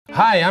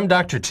Hi, I'm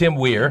Dr. Tim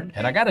Weir,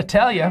 and I gotta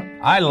tell you,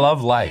 I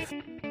love life.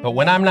 But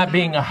when I'm not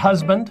being a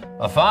husband,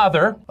 a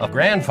father, a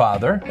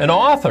grandfather, an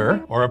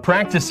author, or a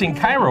practicing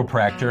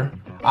chiropractor,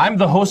 I'm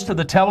the host of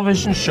the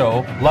television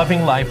show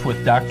Loving Life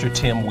with Dr.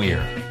 Tim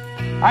Weir.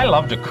 I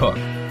love to cook.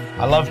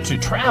 I love to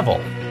travel.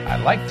 I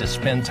like to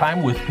spend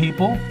time with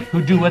people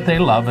who do what they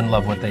love and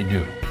love what they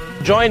do.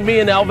 Join me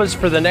and Elvis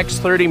for the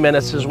next 30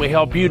 minutes as we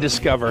help you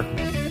discover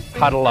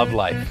how to love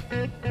life.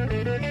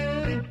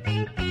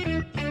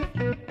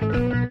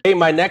 Hey,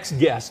 my next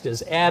guest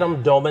is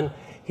Adam Doman.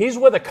 He's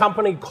with a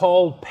company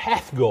called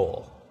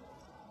PathGoal.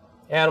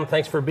 Adam,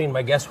 thanks for being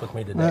my guest with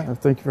me today. Yeah,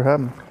 thank you for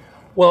having me.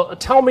 Well,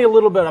 tell me a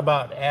little bit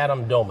about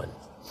Adam Doman.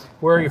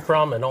 Where are you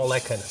from and all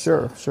that kind of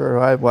stuff? Sure.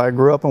 I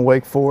grew up in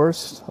Wake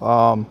Forest.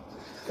 Oh,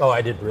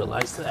 I didn't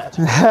realize that.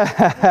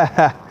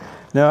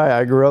 No,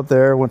 I grew up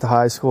there, went to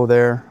high school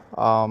there,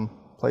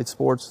 played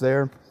sports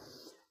there,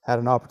 had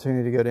an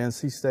opportunity to go to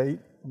NC State,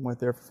 went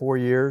there for 4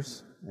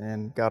 years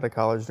and got a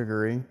college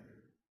degree.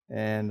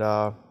 And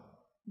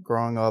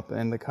growing up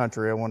in the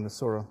country, I wanted to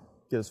sort of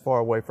get as far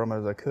away from it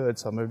as I could,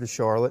 so I moved to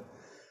Charlotte.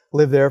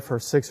 Lived there for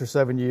 6 or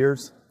 7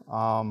 years.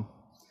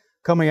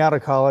 Coming out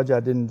of college, I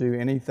didn't do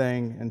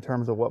anything in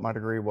terms of what my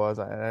degree was.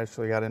 I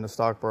actually got into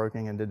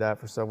stockbroking and did that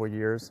for several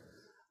years.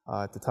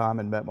 At the time,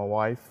 I met my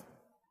wife,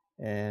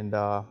 and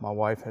my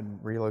wife had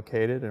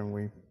relocated, and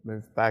we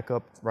moved back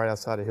up right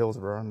outside of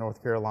Hillsborough,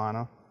 North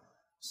Carolina.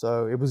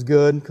 So it was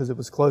good because it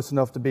was close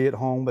enough to be at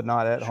home, but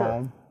not at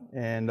home.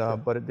 And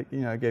but it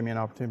gave me an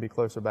opportunity to be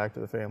closer back to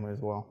the family as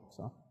well.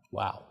 So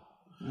wow.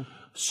 Yeah.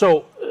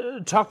 So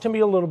talk to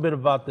me a little bit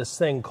about this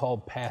thing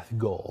called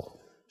PathGoal.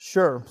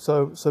 Sure.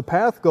 So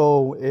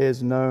PathGoal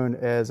is known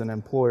as an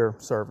employer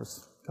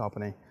service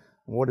company.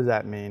 What does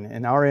that mean?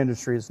 In our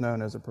industry, it's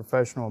known as a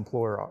professional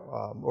employer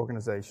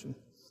organization.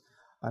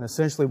 And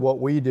essentially what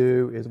we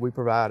do is we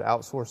provide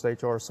outsourced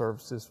HR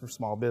services for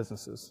small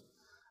businesses.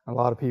 And a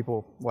lot of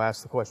people will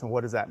ask the question,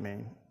 what does that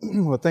mean?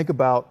 Well, think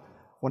about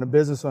when a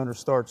business owner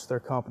starts their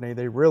company,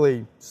 they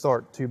really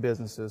start two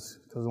businesses,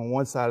 because on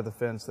one side of the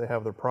fence, they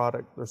have their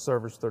product, their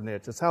service, their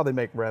niche. It's how they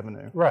make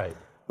revenue. Right.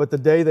 But the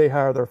day they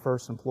hire their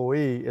first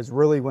employee is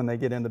really when they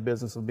get in the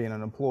business of being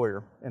an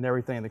employer and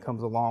everything that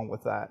comes along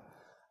with that.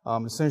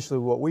 Essentially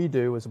what we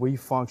do is we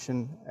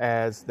function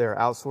as their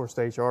outsourced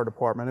HR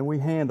department, and we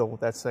handle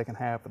that second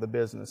half of the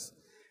business.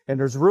 And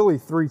there's really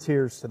three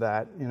tiers to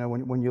that. You know,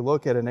 when you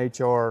look at an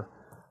HR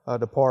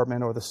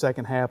department or the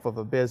second half of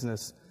a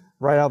business,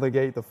 right out of the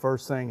gate, the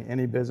first thing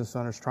any business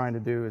owner is trying to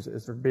do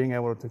is they're being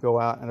able to go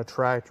out and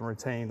attract and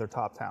retain their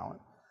top talent.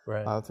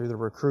 Right. Through the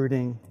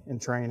recruiting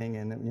and training.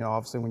 And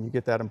obviously when you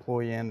get that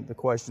employee in, the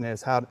question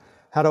is how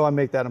do I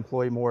make that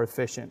employee more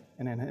efficient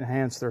and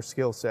enhance their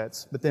skill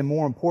sets? But then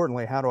more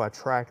importantly, how do I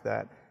track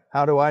that?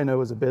 How do I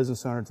know as a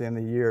business owner at the end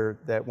of the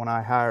year that when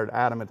I hired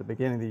Adam at the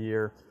beginning of the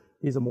year,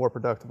 he's a more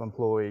productive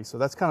employee? So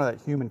that's kind of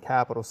that human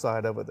capital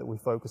side of it that we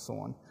focus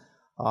on.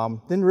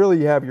 Then really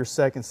you have your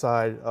second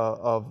side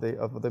of the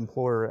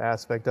employer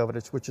aspect of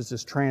it, which is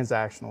just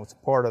transactional. It's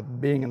part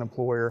of being an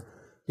employer.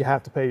 You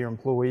have to pay your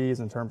employees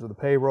in terms of the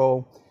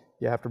payroll.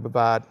 You have to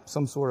provide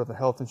some sort of a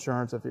health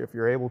insurance if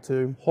you're able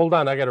to. Hold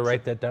on, I got to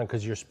write that down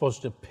because you're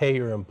supposed to pay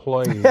your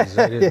employees.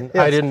 I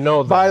didn't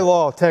know that. By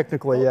law,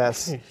 technically,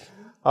 yes.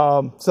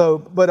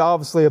 But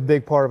obviously a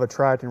big part of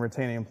attracting and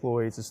retaining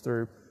employees is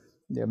through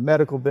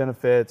medical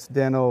benefits,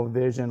 dental,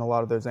 vision, a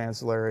lot of those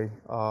ancillary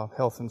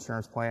health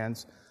insurance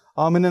plans.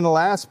 And then the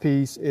last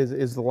piece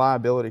is the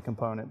liability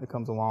component that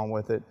comes along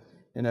with it.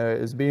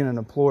 As being an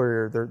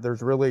employer,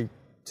 there's really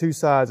two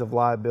sides of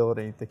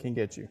liability that can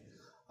get you.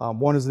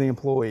 One is the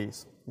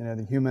employees.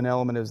 The human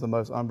element is the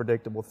most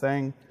unpredictable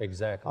thing.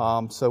 Exactly.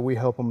 So we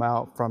help them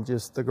out from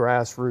just the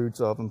grassroots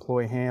of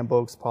employee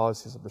handbooks,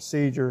 policies and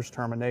procedures,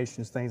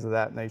 terminations, things of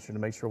that nature to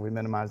make sure we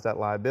minimize that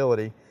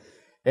liability.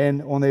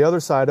 And on the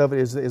other side of it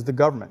is the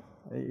government,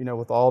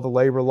 with all the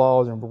labor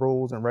laws and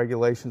rules and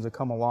regulations that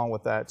come along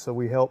with that. So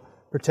we help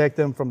protect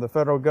them from the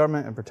federal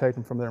government and protect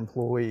them from their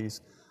employees.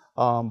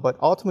 But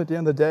ultimately, at the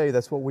end of the day,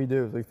 that's what we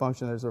do. We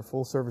function as a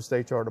full-service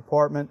HR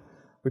department.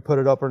 We put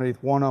it up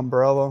underneath one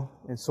umbrella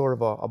in sort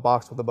of a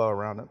box with a bow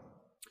around it.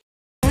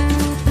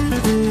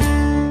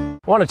 I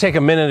want to take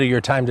a minute of your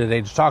time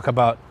today to talk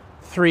about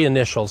three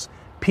initials,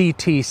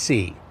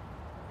 PTC.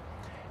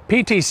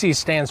 PTC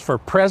stands for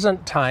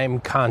Present Time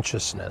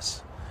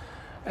Consciousness.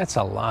 That's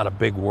a lot of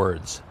big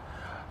words.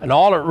 And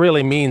all it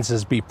really means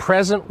is be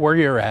present where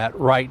you're at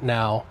right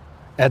now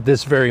at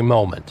this very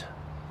moment.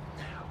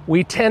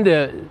 We tend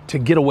to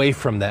get away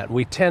from that.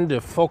 We tend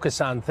to focus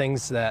on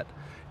things that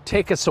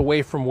take us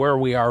away from where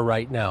we are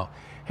right now.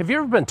 Have you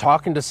ever been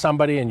talking to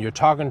somebody and you're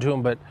talking to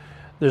them, but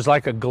there's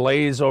like a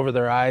glaze over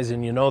their eyes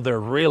and they're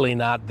really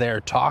not there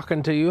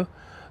talking to you?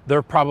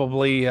 They're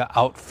probably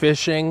out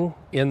fishing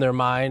in their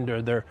mind,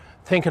 or they're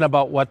thinking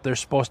about what they're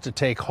supposed to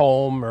take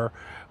home, or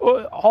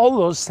all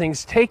those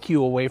things take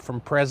you away from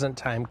present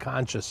time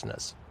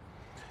consciousness.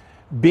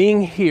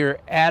 Being here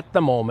at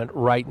the moment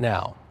right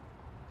now.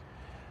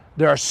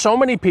 There are so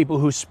many people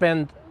who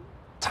spend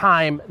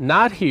time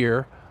not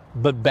here,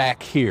 but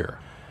back here.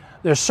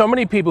 There's so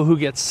many people who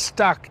get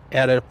stuck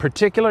at a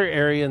particular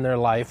area in their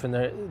life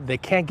and they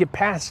can't get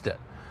past it.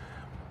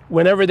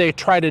 Whenever they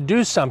try to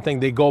do something,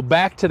 they go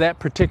back to that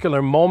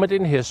particular moment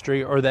in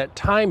history or that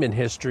time in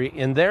history,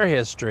 in their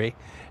history,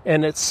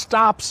 and it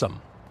stops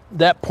them.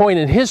 That point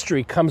in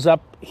history comes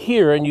up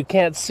here and you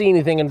can't see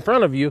anything in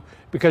front of you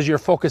because you're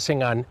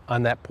focusing on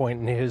that point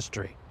in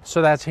history.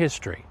 So that's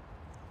history.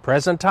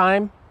 Present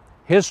time,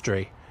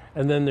 history,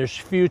 and then there's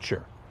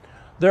future.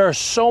 There are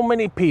so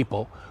many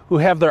people who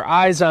have their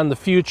eyes on the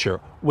future.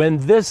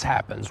 When this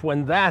happens,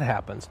 when that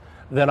happens,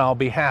 then I'll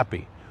be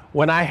happy.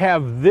 When I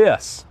have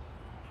this,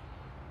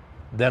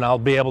 then I'll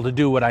be able to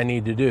do what I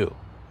need to do.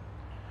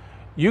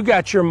 You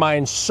got your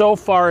mind so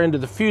far into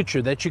the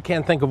future that you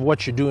can't think of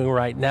what you're doing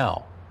right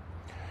now.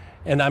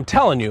 And I'm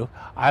telling you,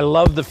 I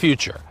love the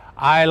future.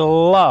 I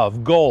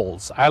love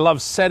goals. I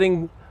love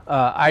setting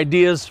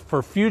ideas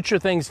for future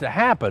things to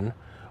happen,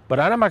 but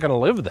I'm not going to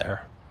live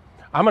there.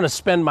 I'm going to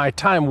spend my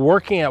time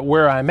working at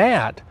where I'm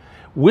at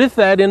with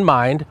that in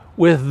mind,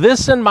 with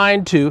this in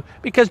mind too,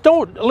 because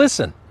don't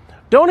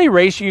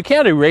erase, you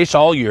can't erase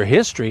all your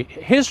history.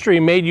 History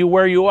made you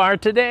where you are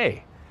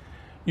today.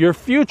 Your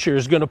future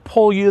is going to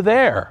pull you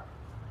there.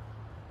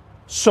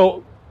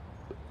 So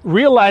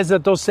realize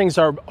that those things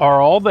are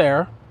all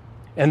there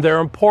and they're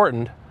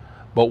important,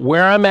 but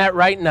where I'm at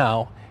right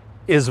now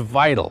is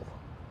vital.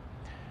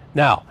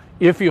 Now,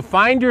 if you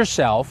find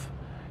yourself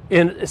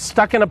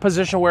stuck in a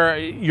position where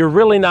you're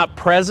really not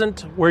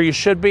present where you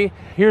should be,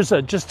 here's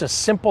just a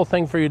simple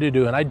thing for you to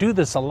do, and I do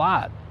this a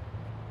lot.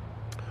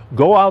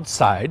 Go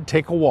outside,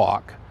 take a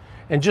walk,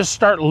 and just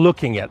start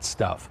looking at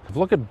stuff.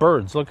 Look at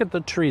birds, look at the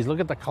trees, look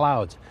at the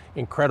clouds,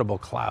 incredible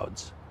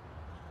clouds.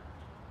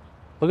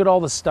 Look at all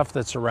the stuff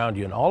that's around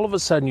you, and all of a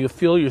sudden you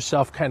feel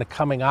yourself kind of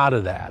coming out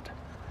of that,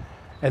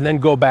 and then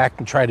go back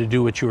and try to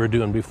do what you were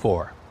doing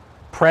before.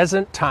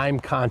 Present time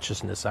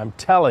consciousness, I'm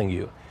telling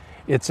you,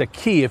 it's a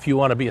key if you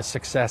want to be a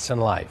success in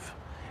life.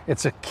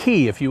 It's a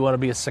key if you want to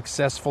be a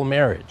successful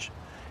marriage.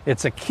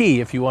 It's a key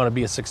if you want to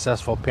be a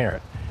successful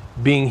parent.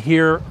 Being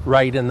here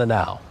right in the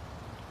now.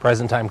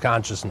 Present time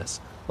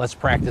consciousness. Let's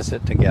practice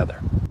it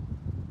together.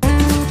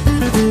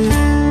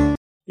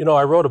 You know,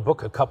 I wrote a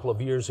book a couple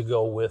of years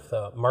ago with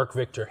Mark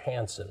Victor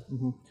Hansen.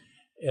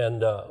 Mm-hmm.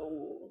 And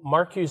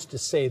Mark used to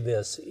say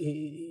this.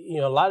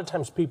 A lot of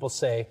times people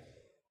say,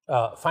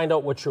 find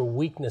out what your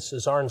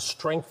weaknesses are and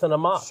strengthen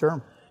them up.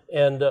 Sure.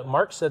 And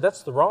Mark said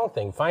that's the wrong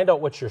thing. Find out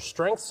what your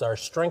strengths are,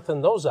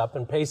 strengthen those up,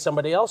 and pay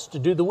somebody else to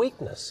do the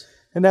weakness.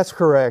 And that's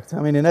correct.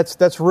 I mean, and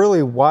that's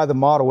really why the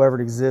model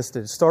ever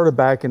existed. It started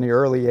back in the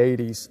early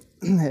 80s.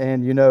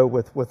 And,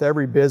 with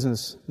every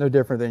business, no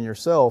different than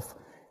yourself,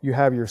 you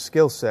have your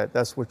skill set.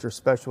 That's what your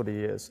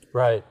specialty is.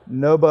 Right.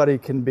 Nobody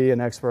can be an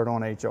expert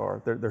on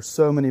HR. There's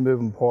so many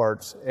moving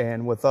parts.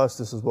 And with us,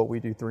 this is what we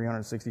do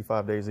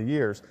 365 days a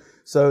year.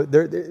 So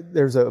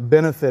there's a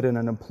benefit in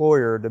an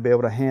employer to be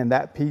able to hand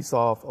that piece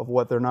off of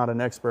what they're not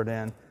an expert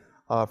in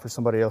for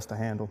somebody else to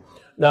handle.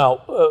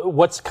 Now,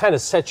 what's kind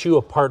of set you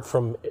apart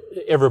from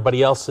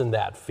everybody else in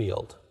that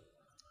field?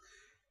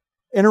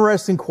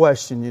 Interesting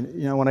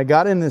question. When I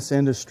got in this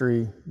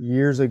industry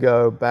years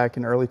ago, back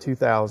in early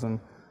 2000,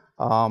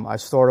 I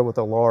started with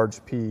a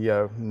large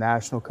PEO,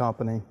 national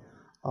company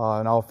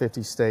in all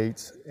 50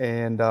 states,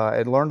 and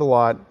I learned a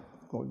lot,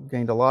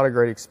 gained a lot of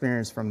great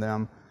experience from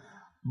them.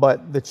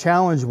 But the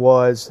challenge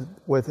was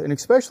and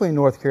especially in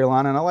North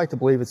Carolina, and I like to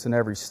believe it's in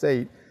every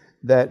state,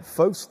 that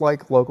folks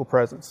like local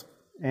presence.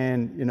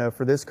 And,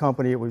 for this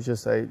company, it was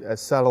just a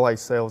satellite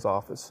sales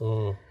office.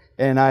 Mm.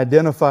 And I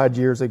identified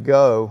years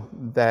ago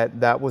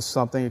that was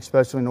something,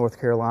 especially in North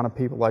Carolina,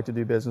 people like to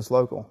do business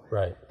local.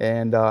 Right.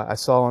 And I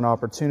saw an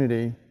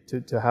opportunity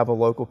to have a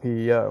local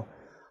PEO.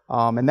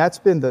 And that's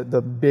been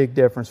the big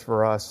difference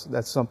for us.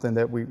 That's something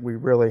that we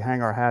really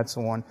hang our hats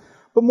on.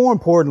 But more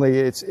importantly,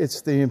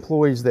 it's the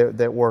employees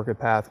that work at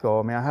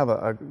Pathco. I mean, I have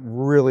a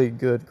really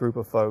good group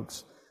of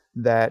folks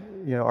that,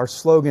 our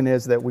slogan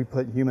is that we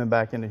put human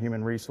back into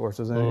human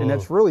resources. And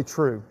that's really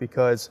true,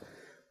 because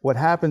what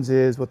happens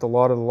is with a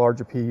lot of the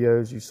larger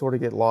PEOs, you sort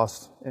of get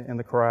lost in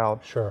the crowd.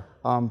 Sure.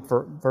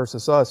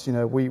 Versus us,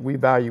 we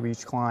value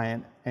each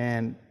client.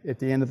 And at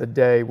the end of the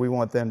day, we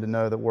want them to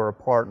know that we're a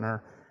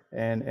partner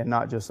and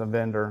not just a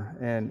vendor.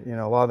 And,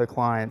 a lot of the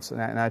clients,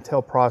 and I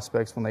tell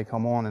prospects when they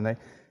come on, and they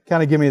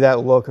kind of give me that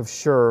look of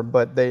sure,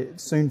 but they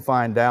soon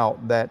find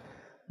out that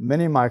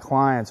many of my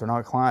clients are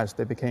not clients.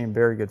 They became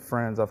very good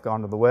friends. I've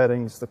gone to the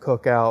weddings, the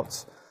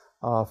cookouts,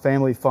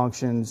 family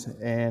functions,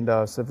 and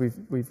so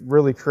we've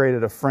really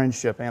created a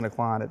friendship and a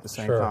client at the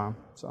same time.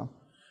 So,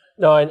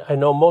 now I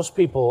know most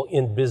people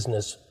in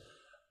business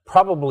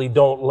probably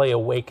don't lay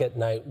awake at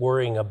night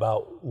worrying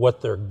about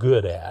what they're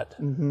good at.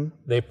 Mm-hmm.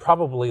 They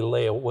probably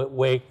lay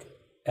awake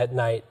at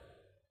night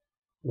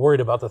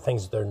worried about the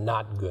things they're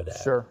not good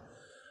at. Sure.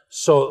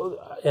 So,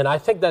 and I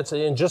think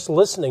and just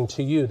listening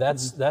to you,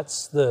 that's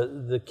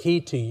the key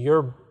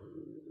to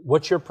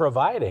what you're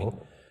providing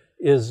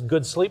is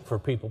good sleep for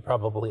people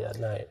probably at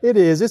night. It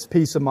is. It's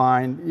peace of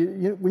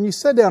mind. When you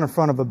sit down in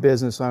front of a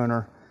business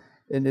owner,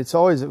 and it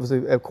was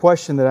a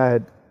question that I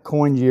had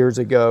coined years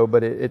ago,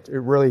 but it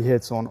really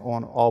hits on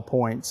all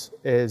points.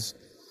 Is,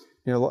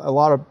 you know, a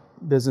lot of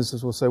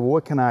businesses will say, well,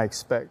 what can I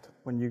expect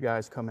when you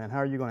guys come in? How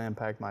are you going to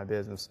impact my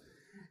business?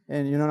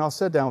 And, you know, and I'll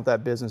sit down with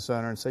that business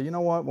owner and say, you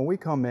know what, when we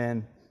come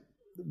in,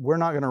 we're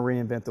not going to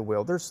reinvent the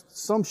wheel. There's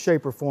some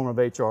shape or form of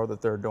HR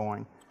that they're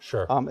doing.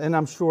 Sure. And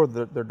I'm sure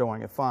that they're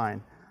doing it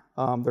fine.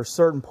 There's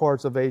certain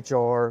parts of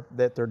HR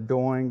that they're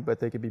doing, but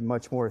they could be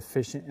much more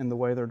efficient in the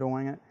way they're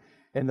doing it.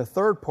 And the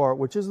third part,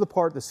 which is the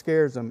part that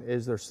scares them,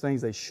 is there's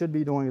things they should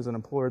be doing as an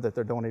employer that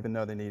they don't even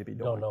know they need to be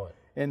doing. Don't know it.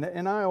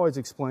 And I always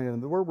explain to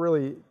them that we're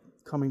really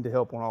coming to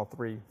help on all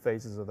three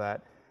phases of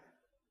that.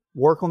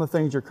 Work on the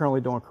things you're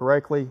currently doing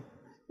correctly,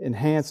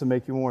 enhance and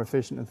make you more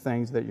efficient in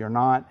things that you're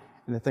not,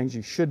 and the things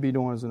you should be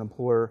doing as an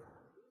employer.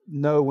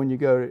 Know when you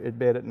go to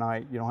bed at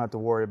night, you don't have to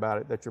worry about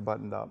it, that you're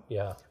buttoned up.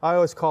 Yeah. I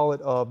always call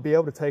it be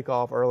able to take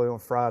off early on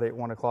Friday at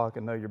 1 o'clock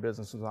and know your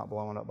business is not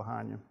blowing up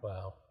behind you.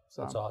 Wow.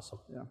 That's awesome.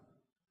 Yeah.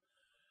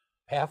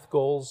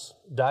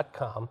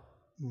 Pathgoals.com.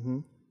 Mm-hmm.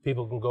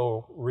 People can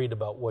go read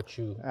about what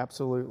you...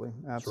 Absolutely.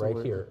 It's right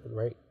here,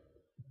 right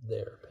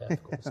there,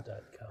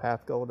 pathgoals.com.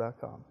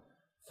 Pathgoal.com.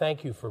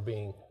 Thank you for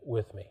being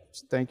with me.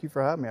 Thank you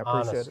for having me. I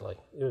appreciate Honestly,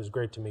 it was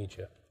great to meet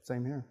you.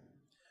 Same here.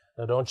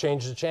 Now, don't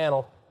change the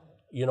channel.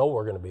 You know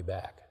we're going to be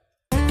back.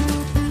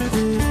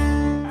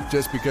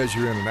 Just because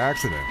you're in an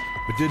accident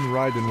but didn't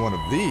ride in one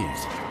of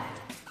these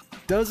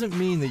doesn't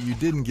mean that you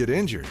didn't get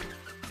injured.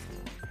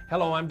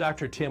 Hello, I'm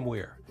Dr. Tim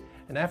Weir,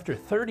 and after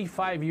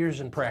 35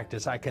 years in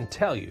practice, I can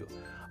tell you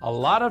a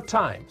lot of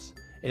times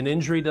an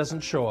injury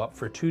doesn't show up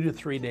for 2 to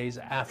 3 days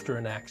after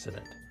an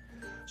accident.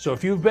 So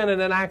if you've been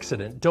in an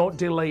accident, don't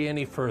delay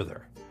any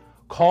further.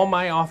 Call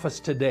my office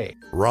today.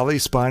 Raleigh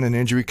Spine and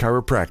Injury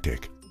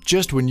Chiropractic.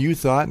 Just when you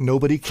thought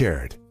nobody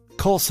cared.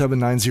 Call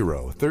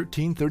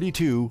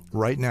 790-1332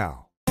 right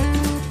now.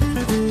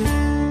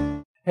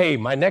 Hey,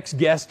 my next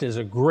guest is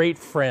a great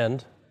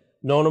friend.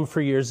 Known him for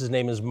years. His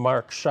name is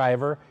Mark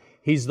Shiver.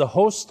 He's the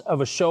host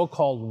of a show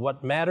called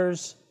What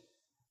Matters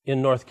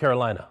in North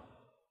Carolina.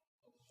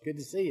 Good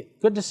to see you.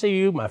 Good to see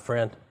you, my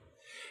friend.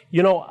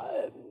 You know,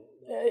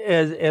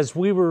 as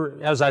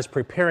I was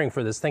preparing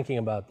for this, thinking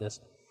about this,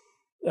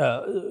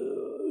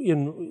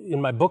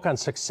 in my book on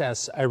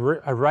success, I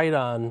write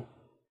on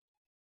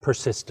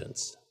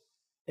persistence.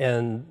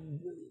 And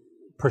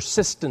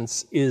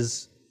persistence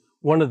is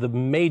one of the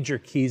major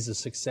keys of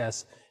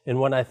success. And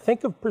when I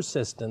think of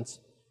persistence,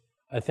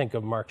 I think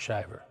of Mark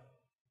Shiver.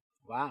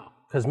 Wow.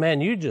 Because,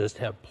 man, you just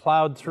have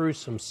plowed through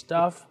some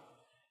stuff,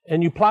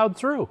 and you plowed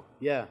through.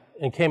 Yeah.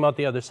 And came out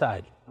the other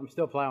side. I'm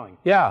still plowing.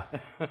 Yeah.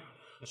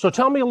 So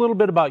tell me a little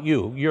bit about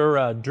you,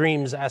 your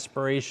dreams,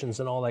 aspirations,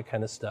 and all that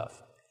kind of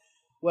stuff.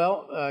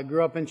 Well,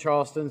 grew up in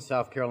Charleston,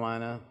 South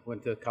Carolina,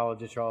 went to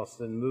college at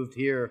Charleston, moved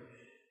here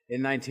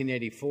in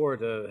 1984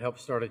 to help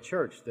start a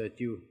church that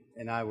you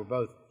and I were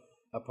both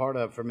a part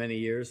of for many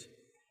years,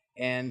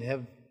 and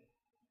have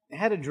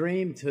had a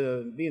dream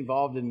to be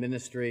involved in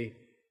ministry.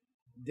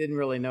 Didn't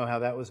really know how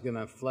that was going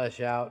to flesh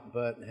out,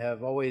 but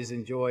have always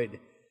enjoyed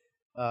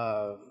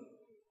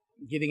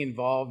getting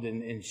involved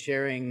in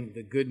sharing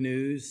the good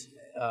news.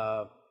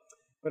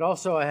 But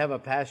also I have a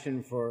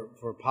passion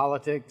for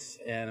politics,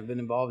 and I've been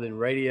involved in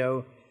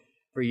radio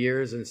for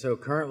years, and so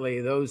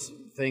currently those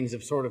things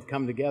have sort of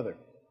come together.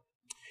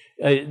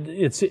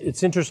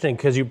 It's interesting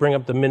because you bring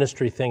up the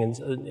ministry thing,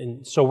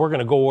 and so we're going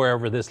to go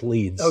wherever this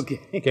leads. Okay.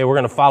 Okay, we're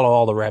going to follow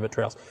all the rabbit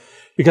trails.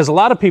 Because a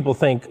lot of people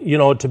think, you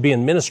know, to be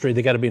in ministry,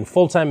 they got to be in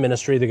full-time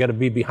ministry, they got to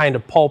be behind a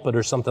pulpit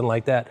or something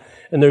like that.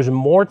 And there's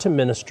more to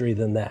ministry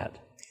than that.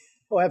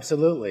 Oh,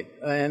 absolutely.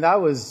 And I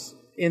was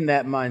in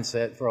that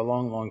mindset for a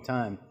long, long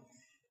time,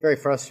 very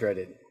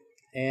frustrated.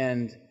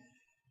 And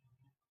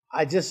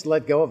I just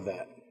let go of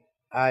that.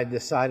 I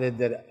decided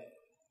that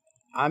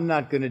I'm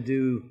not going to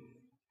do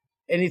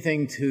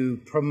anything to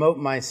promote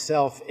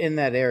myself in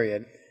that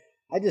area.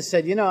 I just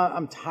said, you know,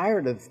 I'm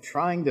tired of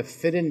trying to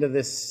fit into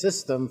this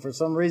system for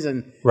some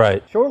reason.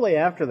 Right. Shortly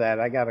after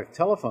that, I got a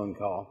telephone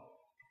call.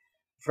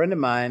 A friend of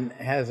mine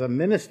has a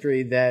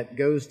ministry that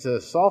goes to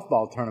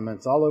softball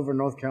tournaments all over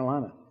North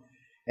Carolina.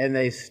 And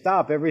they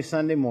stop every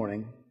Sunday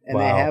morning and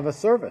Wow. they have a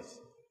service.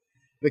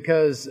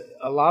 Because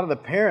a lot of the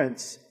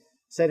parents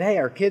said, hey,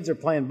 our kids are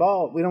playing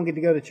ball. We don't get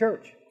to go to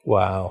church.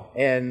 Wow.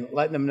 And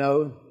letting them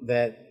know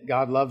that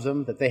God loves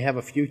them, that they have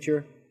a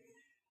future.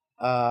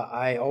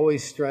 I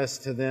always stress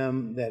to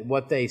them that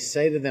what they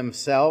say to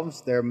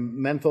themselves, their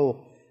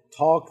mental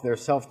talk, their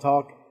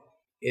self-talk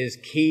is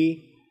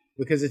key,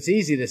 because it's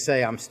easy to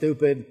say, I'm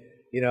stupid,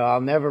 you know,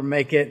 I'll never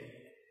make it,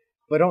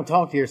 but don't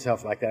talk to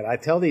yourself like that. I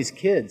tell these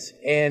kids,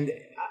 and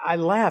I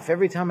laugh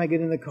every time I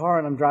get in the car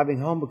and I'm driving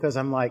home, because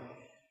I'm like,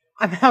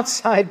 I'm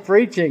outside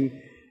preaching,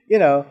 you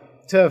know,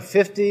 to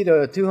 50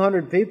 to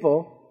 200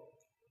 people,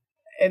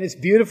 and it's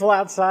beautiful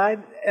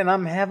outside, and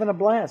I'm having a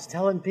blast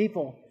telling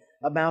people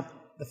about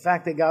the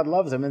fact that God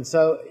loves them. And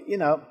so, you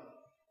know,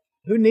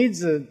 who needs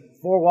the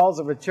four walls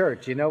of a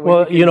church, you know?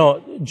 Well, you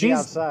know,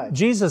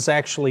 Jesus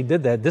actually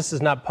did that. This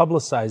is not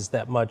publicized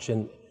that much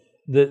in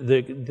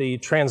the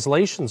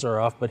translations are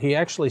off, but he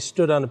actually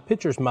stood on a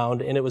pitcher's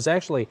mound, and it was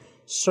actually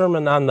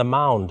Sermon on the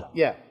Mound.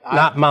 Yeah.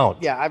 Not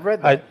Mount. Yeah, I've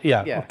read that.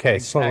 Yeah, okay. Exactly.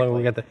 So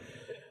we got that.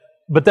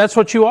 But that's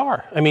what you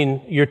are. I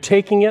mean, you're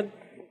taking it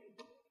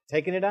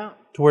Taking it out.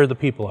 to where the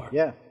people are.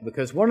 Yeah,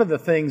 because one of the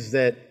things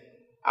that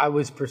I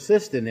was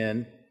persistent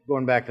in,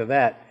 going back to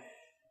that,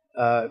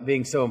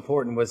 being so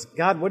important, was,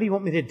 God, what do you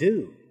want me to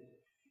do?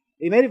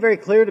 He made it very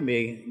clear to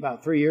me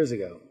about 3 years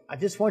ago. I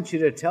just want you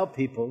to tell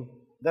people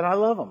that I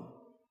love them.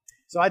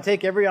 So I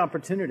take every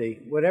opportunity,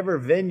 whatever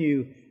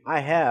venue I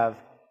have,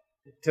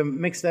 to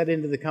mix that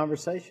into the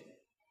conversation,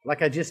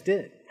 like I just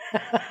did.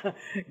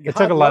 It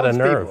took a lot of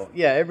nerve. People.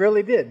 Yeah, it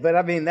really did. But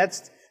I mean,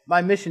 that's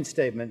my mission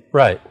statement.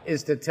 Right.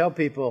 Is to tell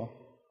people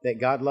that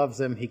God loves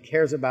them, He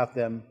cares about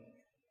them,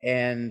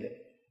 and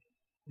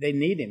they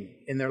need Him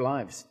in their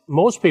lives.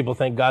 Most people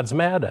think God's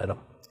mad at them.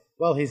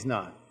 Well, He's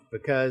not,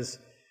 because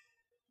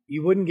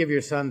you wouldn't give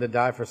your son to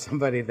die for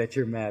somebody that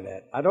you're mad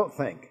at. I don't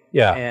think.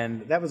 Yeah.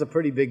 And that was a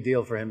pretty big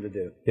deal for Him to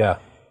do. Yeah.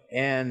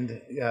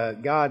 And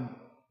God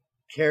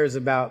cares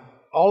about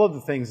all of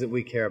the things that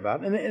we care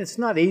about. And it's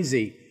not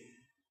easy,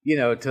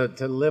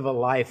 to live a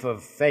life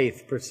of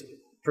faith,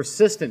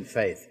 persistent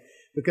faith,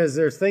 because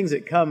there's things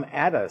that come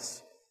at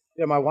us.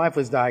 My wife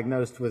was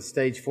diagnosed with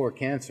stage 4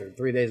 cancer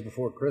 3 days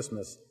before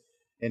Christmas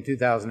in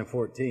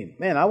 2014.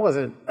 Man, I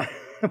wasn't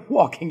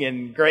walking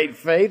in great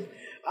faith.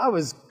 I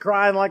was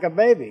crying like a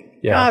baby.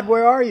 Yeah. God,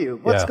 where are you?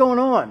 What's Yeah. going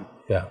on?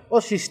 Yeah.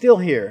 Well, she's still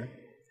here,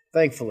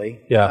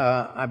 thankfully.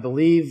 Yeah. I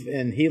believe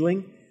in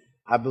healing.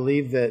 I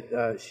believe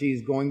that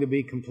she's going to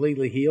be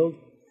completely healed.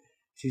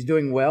 She's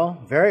doing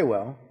well, very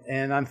well,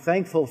 and I'm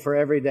thankful for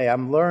every day. I've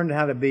learned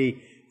how to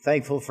be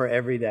thankful for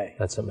every day.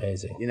 That's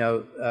amazing.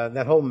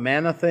 That whole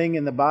manna thing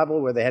in the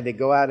Bible where they had to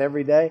go out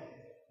every day,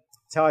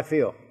 that's how I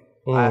feel.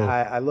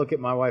 I look at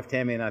my wife,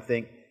 Tammy, and I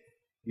think,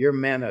 you're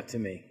manna to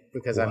me,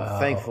 because I'm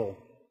thankful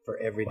for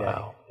every day.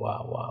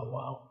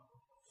 Wow.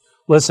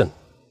 Listen,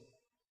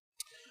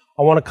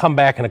 I want to come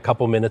back in a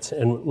couple minutes,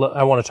 and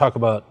I want to talk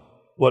about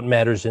what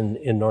matters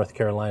in North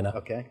Carolina.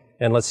 Okay.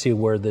 And let's see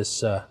where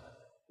this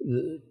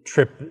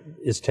trip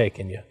is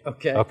taking you.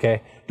 Okay.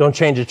 Okay? Don't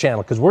change the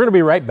channel, because we're going to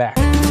be right back.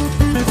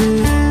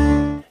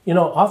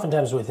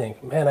 Oftentimes we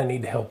think, man, I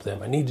need to help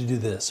them. I need to do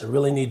this. I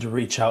really need to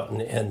reach out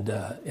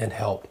and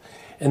help.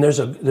 And there's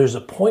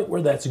a point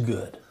where that's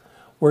good,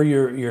 where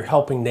you're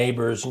helping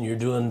neighbors and you're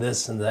doing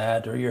this and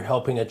that, or you're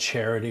helping a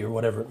charity or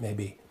whatever it may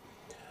be.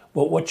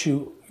 But what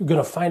you're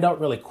going to find out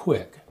really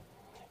quick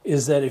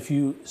is that if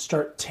you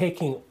start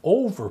taking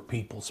over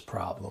people's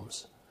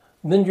problems,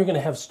 then you're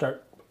going to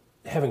start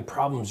having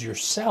problems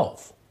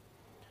yourself.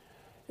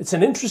 It's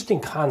an interesting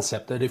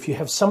concept that if you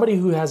have somebody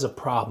who has a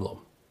problem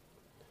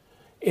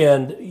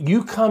and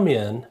you come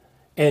in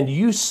and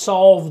you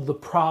solve the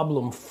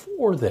problem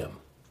for them,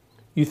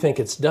 you think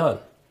it's done,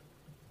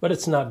 but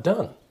it's not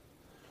done.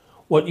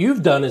 What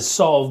you've done is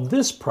solve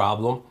this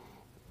problem,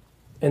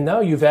 and now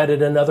you've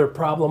added another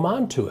problem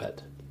onto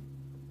it.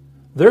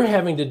 They're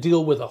having to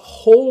deal with a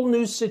whole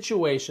new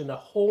situation, a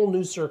whole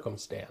new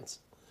circumstance.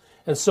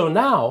 And so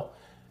now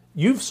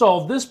you've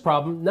solved this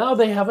problem. Now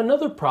they have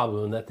another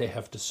problem that they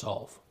have to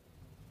solve.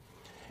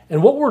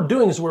 And what we're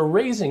doing is we're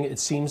raising, it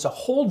seems, a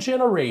whole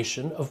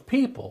generation of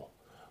people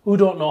who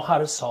don't know how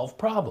to solve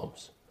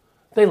problems.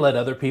 They let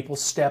other people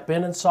step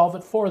in and solve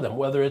it for them,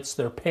 whether it's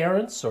their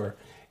parents or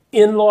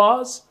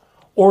in-laws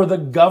or the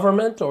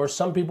government, or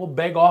some people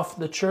beg off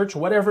the church,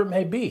 whatever it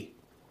may be.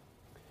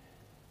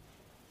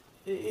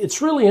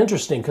 It's really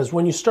interesting, because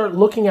when you start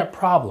looking at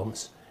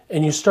problems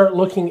and you start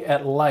looking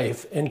at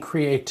life and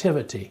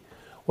creativity,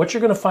 what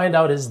you're going to find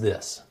out is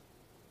this,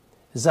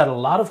 is that a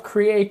lot of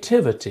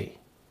creativity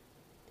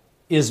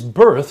is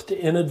birthed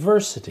in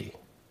adversity.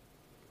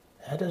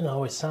 That doesn't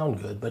always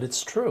sound good, but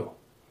it's true.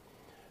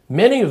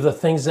 Many of the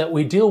things that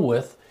we deal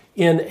with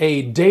in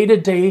a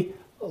day-to-day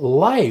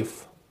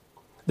life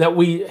that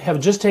we have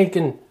just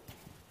taken,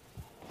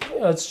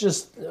 it's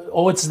just,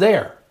 it's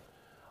there.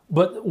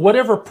 But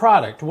whatever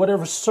product,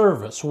 whatever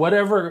service,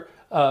 whatever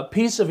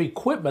piece of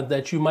equipment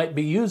that you might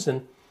be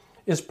using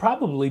is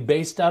probably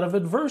based out of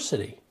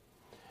adversity.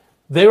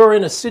 They were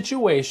in a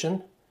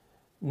situation,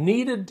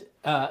 needed,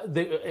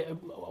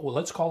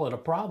 let's call it a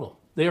problem.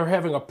 They are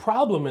having a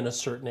problem in a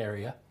certain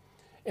area,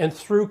 and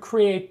through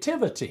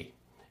creativity,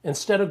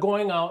 instead of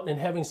going out and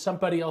having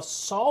somebody else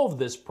solve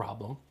this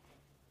problem,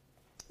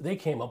 they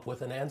came up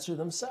with an answer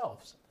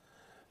themselves.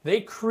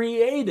 They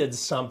created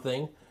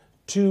something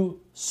to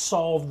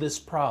solve this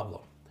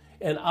problem.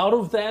 And out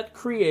of that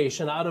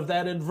creation, out of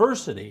that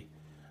adversity,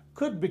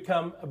 could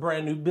become a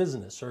brand new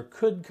business, or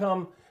could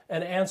come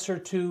an answer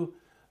to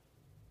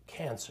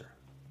cancer,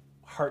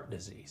 heart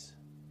disease.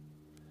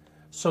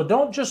 So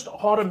don't just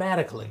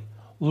automatically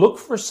look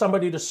for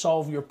somebody to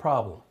solve your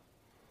problem.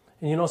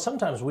 And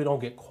sometimes we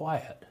don't get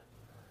quiet.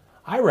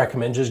 I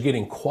recommend just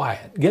getting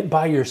quiet. Get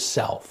by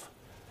yourself.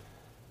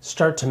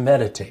 Start to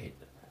meditate.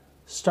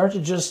 Start to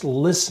just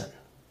listen.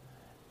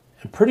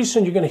 And pretty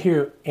soon you're going to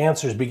hear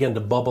answers begin to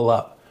bubble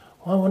up.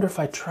 Well, I wonder if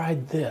I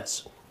tried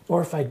this,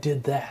 or if I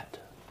did that.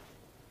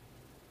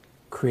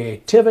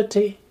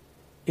 Creativity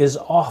is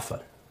often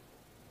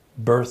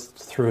birthed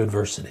through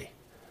adversity.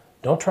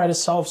 Don't try to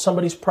solve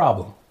somebody's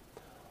problem.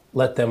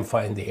 Let them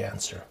find the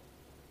answer.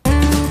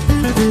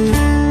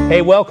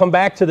 Hey, welcome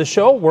back to the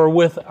show. We're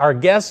with our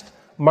guest,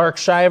 Mark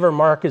Shiver.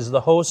 Mark is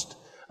the host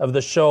of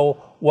the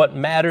show, What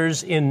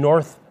Matters in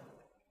North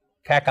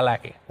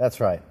Kakalaki. That's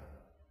right.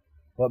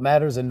 What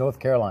Matters in North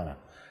Carolina.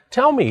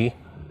 Tell me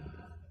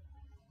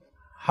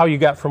how you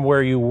got from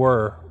where you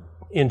were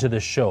into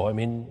this show. I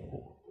mean,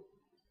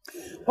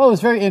 well, it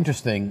was very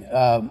interesting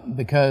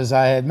because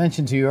I had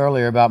mentioned to you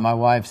earlier about my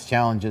wife's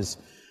challenges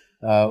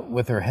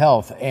with her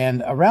health.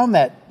 And around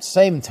that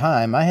same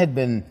time, I had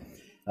been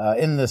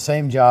in the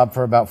same job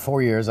for about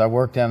 4 years. I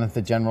worked down at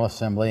the General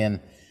Assembly, and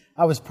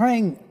I was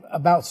praying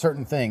about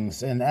certain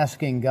things and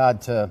asking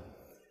God to,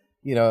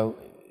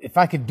 if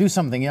I could do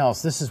something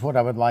else, this is what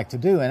I would like to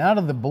do. And out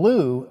of the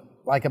blue,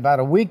 like about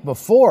a week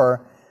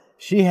before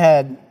she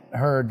had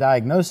her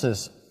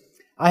diagnosis,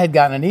 I had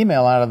gotten an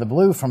email out of the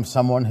blue from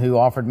someone who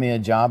offered me a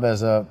job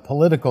as a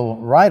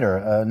political writer,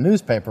 a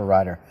newspaper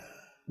writer,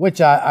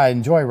 which I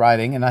enjoy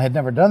writing, and I had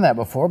never done that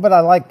before, but I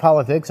like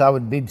politics. I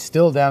would be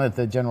still down at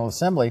the General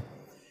Assembly.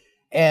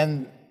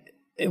 And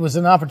it was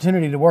an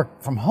opportunity to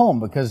work from home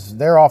because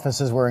their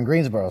offices were in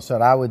Greensboro, so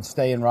I would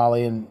stay in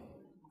Raleigh and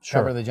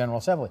cover the General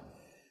Assembly.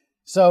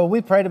 So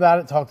we prayed about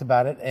it, talked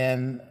about it,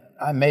 and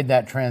I made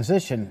that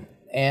transition.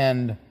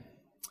 And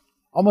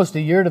almost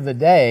a year to the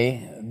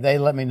day, they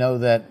let me know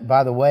that,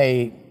 by the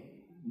way,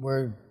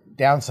 we're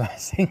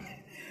downsizing.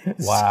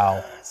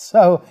 wow.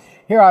 So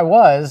here I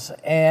was,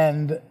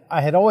 and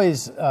I had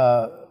always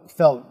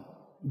felt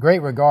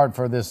great regard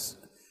for this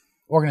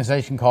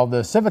organization called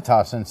the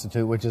Civitas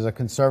Institute, which is a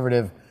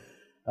conservative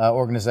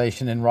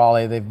organization in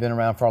Raleigh. They've been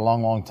around for a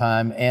long, long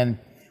time. And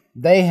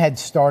they had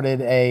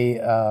started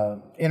a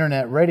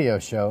internet radio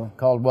show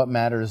called What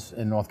Matters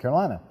in North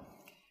Carolina.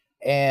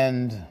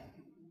 And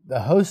the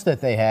host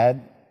that they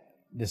had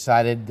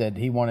decided that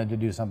he wanted to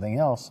do something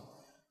else.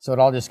 So it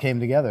all just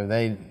came together.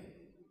 They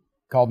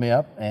called me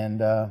up, and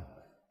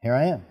here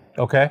I am.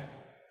 Okay.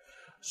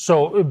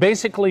 So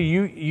basically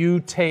you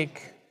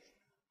take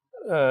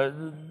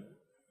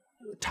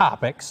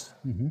topics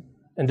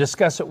and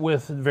discuss it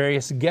with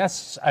various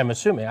guests, I'm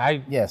assuming.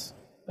 Yes.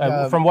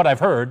 From what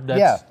I've heard.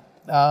 That's...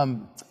 Yeah.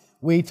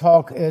 We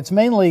talk, it's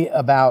mainly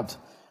about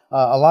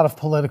a lot of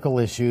political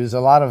issues,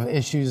 a lot of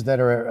issues that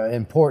are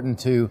important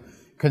to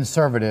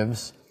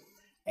conservatives.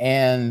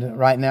 And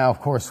right now, of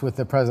course, with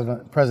the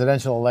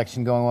presidential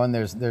election going on,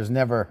 there's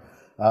never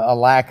a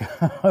lack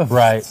of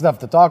stuff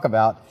to talk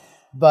about.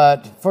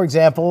 But, for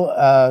example,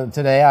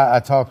 today I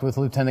talked with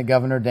Lieutenant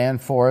Governor Dan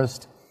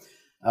Forrest.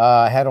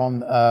 I had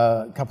on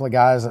a couple of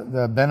guys,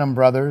 the Benham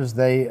brothers.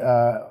 They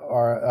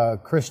are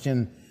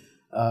Christian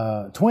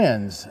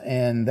twins,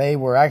 and they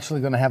were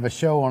actually going to have a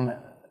show on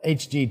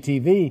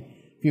HGTV a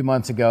few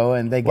months ago,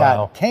 and they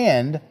got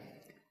canned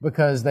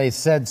because they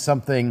said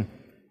something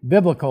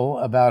biblical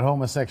about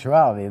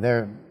homosexuality.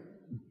 They're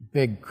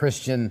big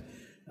Christian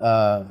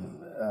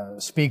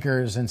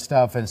speakers and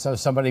stuff, and so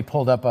somebody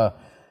pulled up a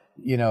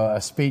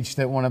speech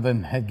that one of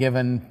them had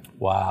given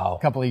a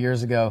couple of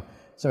years ago.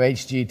 So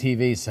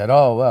HGTV said,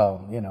 oh,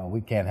 well,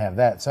 we can't have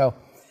that. So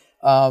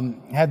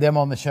had them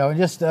on the show. And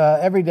just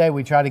every day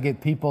we try to get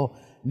people,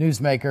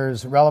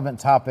 newsmakers, relevant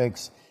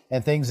topics,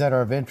 and things that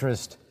are of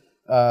interest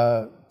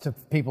to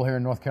people here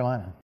in North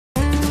Carolina.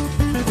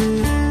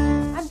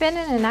 I've been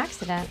in an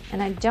accident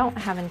and I don't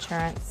have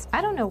insurance.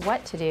 I don't know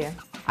what to do.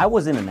 I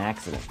was in an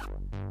accident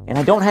and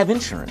I don't have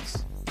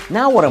insurance.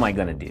 Now what am I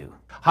going to do?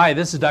 Hi,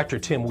 this is Dr.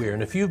 Tim Weir,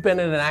 and if you've been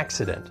in an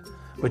accident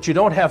but you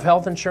don't have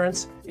health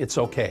insurance, it's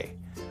okay.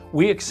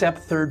 We accept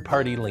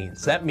third-party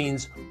liens. That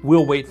means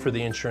we'll wait for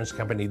the insurance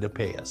company to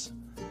pay us.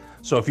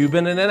 So if you've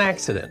been in an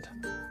accident,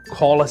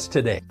 call us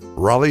today.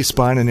 Raleigh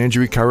Spine and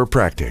Injury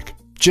Chiropractic.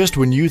 Just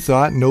when you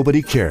thought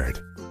nobody cared.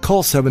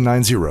 Call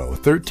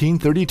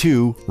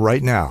 790-1332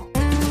 right now.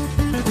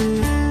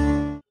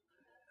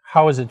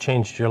 How has it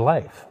changed your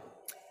life?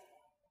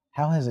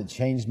 How has it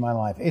changed my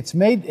life? It's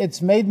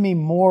made me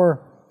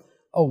more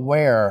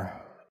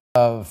aware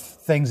of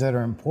things that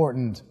are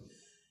important,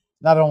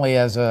 not only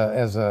as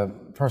a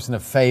person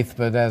of faith,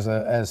 but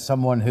as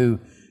someone who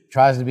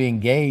tries to be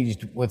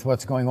engaged with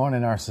what's going on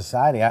in our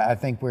society. I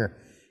think we're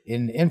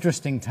in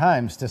interesting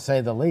times, to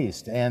say the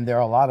least, and there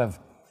are a lot of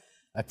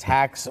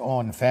attacks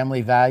on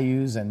family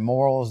values and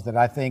morals that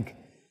I think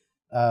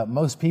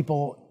most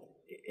people,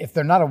 if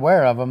they're not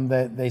aware of them,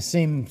 they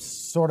seem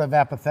sort of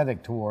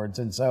apathetic towards.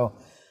 And so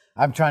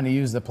I'm trying to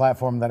use the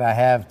platform that I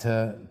have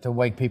to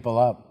wake people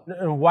up.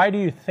 And why do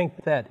you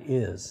think that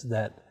is,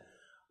 that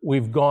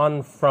we've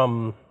gone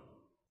from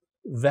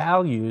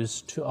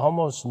values to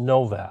almost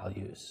no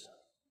values?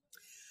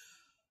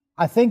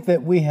 I think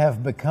that we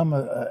have become,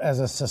 as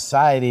a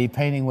society,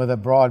 painting with a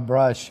broad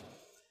brush,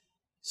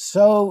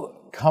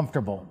 so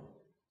comfortable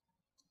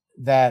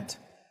that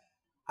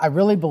I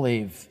really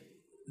believe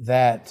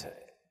that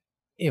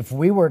if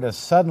we were to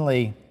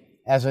suddenly,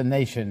 as a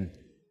nation,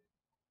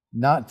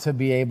 not to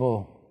be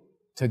able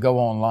to go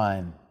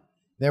online,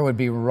 there would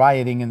be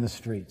rioting in the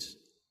streets.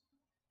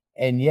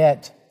 and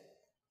yet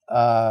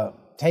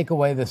take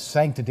away the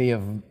sanctity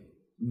of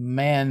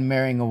man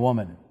marrying a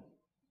woman.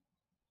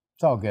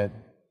 It's all good.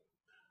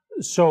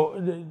 So,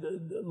 in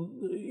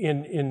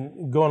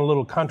going a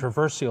little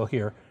controversial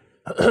here,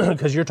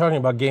 because you're talking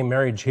about gay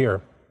marriage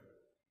here,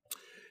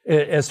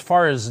 as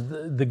far as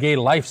the gay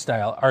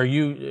lifestyle,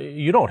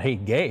 you don't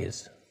hate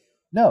gays?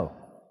 No,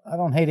 I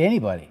don't hate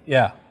anybody.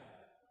 Yeah.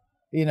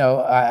 You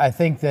know, I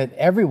think that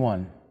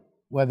everyone,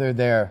 whether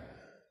they're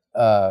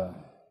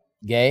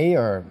gay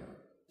or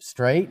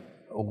straight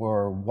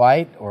or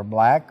white or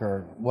black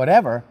or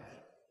whatever,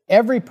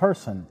 every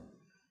person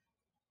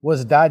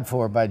was died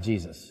for by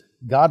Jesus.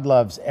 God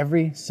loves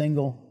every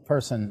single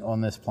person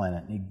on this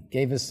planet. He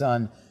gave his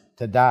son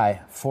to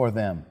die for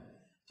them.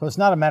 So it's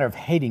not a matter of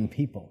hating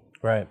people.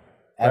 Right.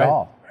 At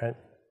all. Right.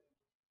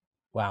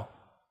 Wow.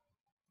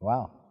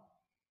 Wow.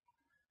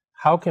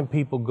 How can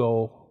people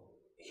go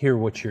hear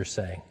what you're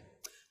saying?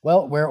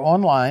 Well, we're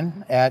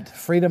online at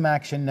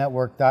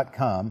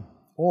freedomactionnetwork.com,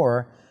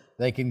 or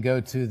they can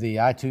go to the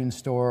iTunes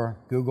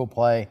Store, Google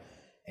Play,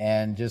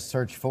 and just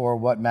search for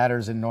What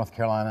Matters in North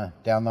Carolina.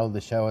 Download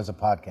the show as a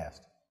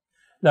podcast.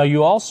 Now,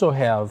 you also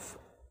have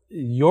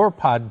your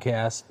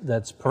podcast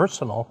that's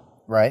personal,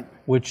 Right.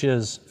 which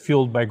is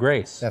Fueled by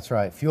Grace. That's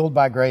right.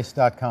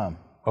 Fueledbygrace.com.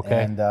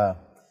 Okay. And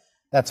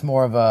that's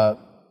more of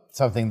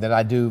something that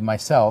I do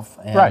myself,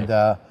 and Right.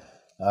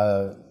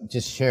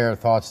 Just share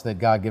thoughts that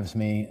God gives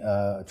me,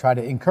 try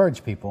to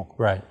encourage people.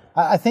 Right.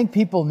 I think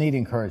people need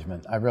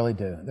encouragement. I really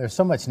do. There's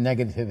so much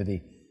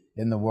negativity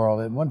in the world.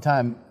 At one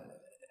time,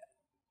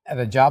 at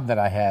a job that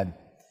I had,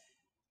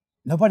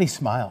 nobody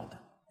smiled.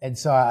 And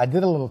so I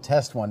did a little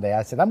test one day.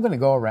 I said, I'm going to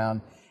go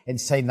around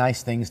and say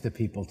nice things to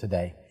people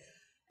today.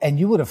 And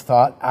you would have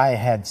thought I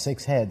had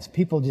 6 heads.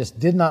 People just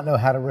did not know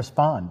how to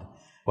respond.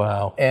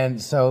 Wow.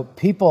 And so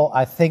people,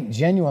 I think,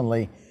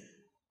 genuinely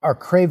are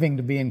craving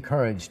to be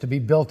encouraged, to be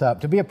built up,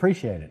 to be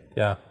appreciated.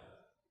 Yeah.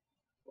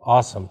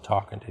 Awesome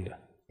talking to you.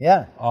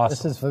 Yeah.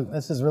 Awesome.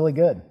 This is really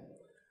good.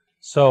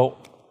 So,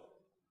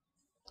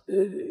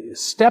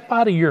 step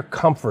out of your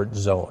comfort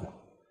zone.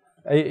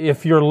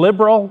 If you're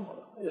liberal,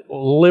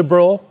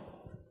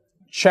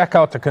 check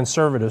out the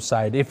conservative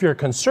side. If you're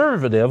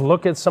conservative,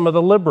 look at some of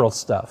the liberal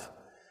stuff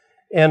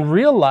and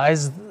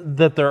realize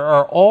that there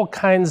are all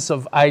kinds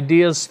of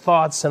ideas,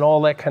 thoughts, and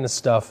all that kind of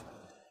stuff,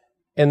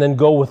 and then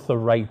go with the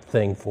right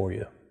thing for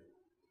you.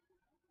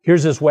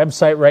 Here's his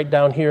website right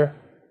down here.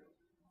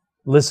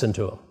 Listen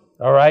to him,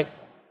 all right?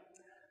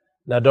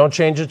 Now don't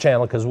change the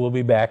channel because we'll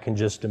be back in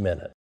just a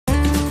minute.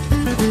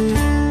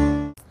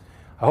 I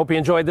hope you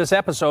enjoyed this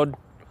episode.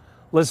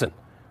 Listen,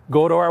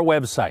 go to our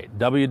website,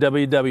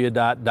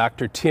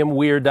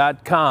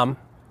 www.drtimweir.com.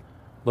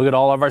 Look at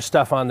all of our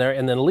stuff on there,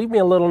 and then leave me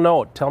a little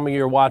note. Tell me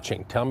you're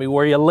watching. Tell me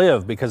where you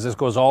live, because this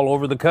goes all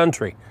over the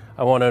country.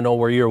 I want to know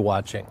where you're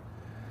watching.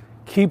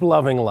 Keep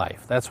loving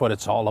life. That's what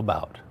it's all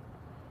about.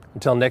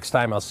 Until next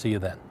time, I'll see you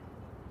then.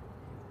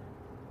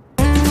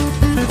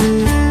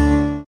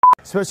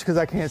 Especially because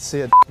I can't see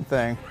a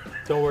thing.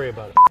 Don't worry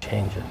about it.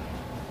 Change it.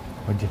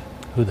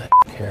 Who the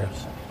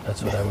cares?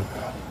 That's what I would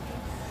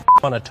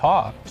want to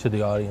talk to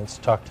the audience.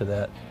 Talk to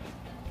that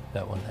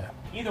one there.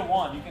 Either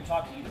one. You can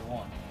talk to either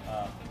one.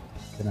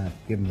 Can I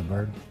give him the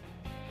bird?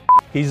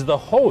 He's the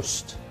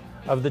host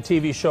of the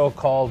TV show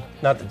called,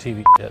 not the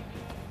TV shit.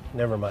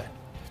 Never mind.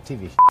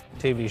 TV.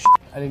 TV shit.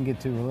 I didn't get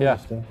too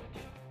religious, though.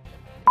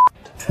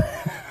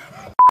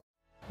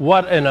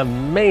 What an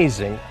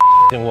amazing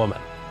woman.